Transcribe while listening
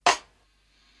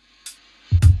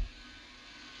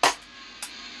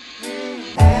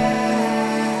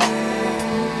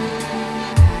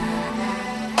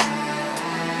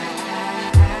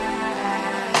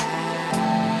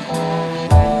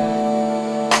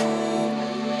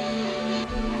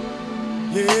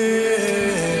What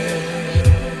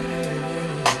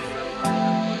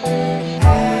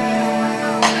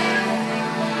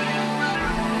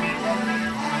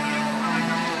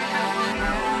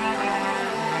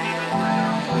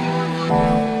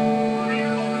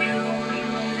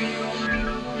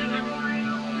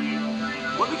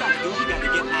we got to do, we got to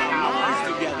get our minds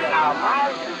together. Our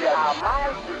minds together. Our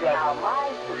minds together. Our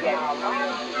minds together. Our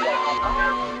minds together. Our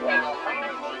minds together.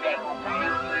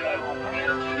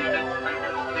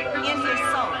 In his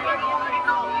soul.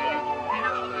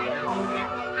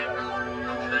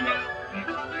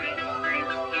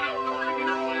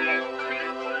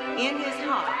 In his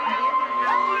heart.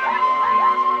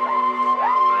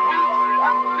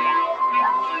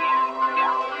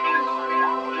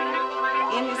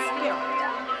 In his spirit.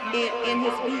 In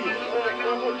his being.